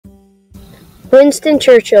Winston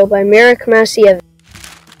Churchill by Marek Macievich.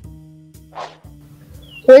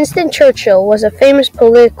 Winston Churchill was a famous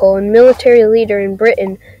political and military leader in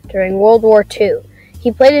Britain during World War II. He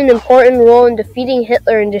played an important role in defeating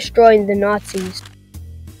Hitler and destroying the Nazis.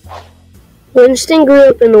 Winston grew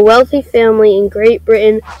up in a wealthy family in Great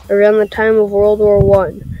Britain around the time of World War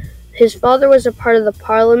I. His father was a part of the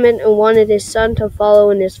Parliament and wanted his son to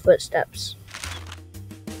follow in his footsteps.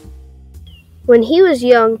 When he was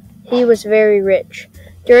young, he was very rich.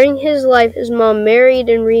 During his life, his mom married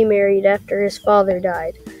and remarried after his father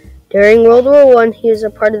died. During World War I, he was a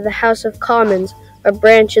part of the House of Commons, a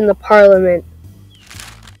branch in the Parliament.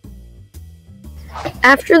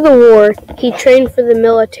 After the war, he trained for the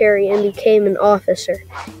military and became an officer.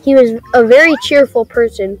 He was a very cheerful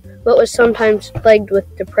person, but was sometimes plagued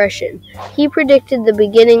with depression. He predicted the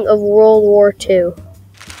beginning of World War II.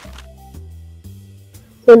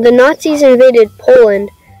 When the Nazis invaded Poland,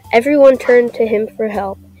 everyone turned to him for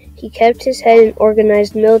help. He kept his head and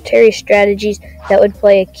organized military strategies that would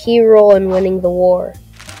play a key role in winning the war.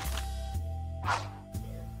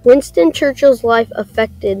 Winston Churchill's life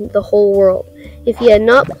affected the whole world. If he had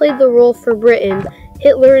not played the role for Britain,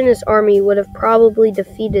 Hitler and his army would have probably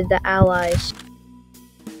defeated the Allies.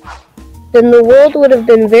 Then the world would have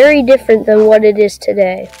been very different than what it is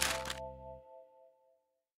today.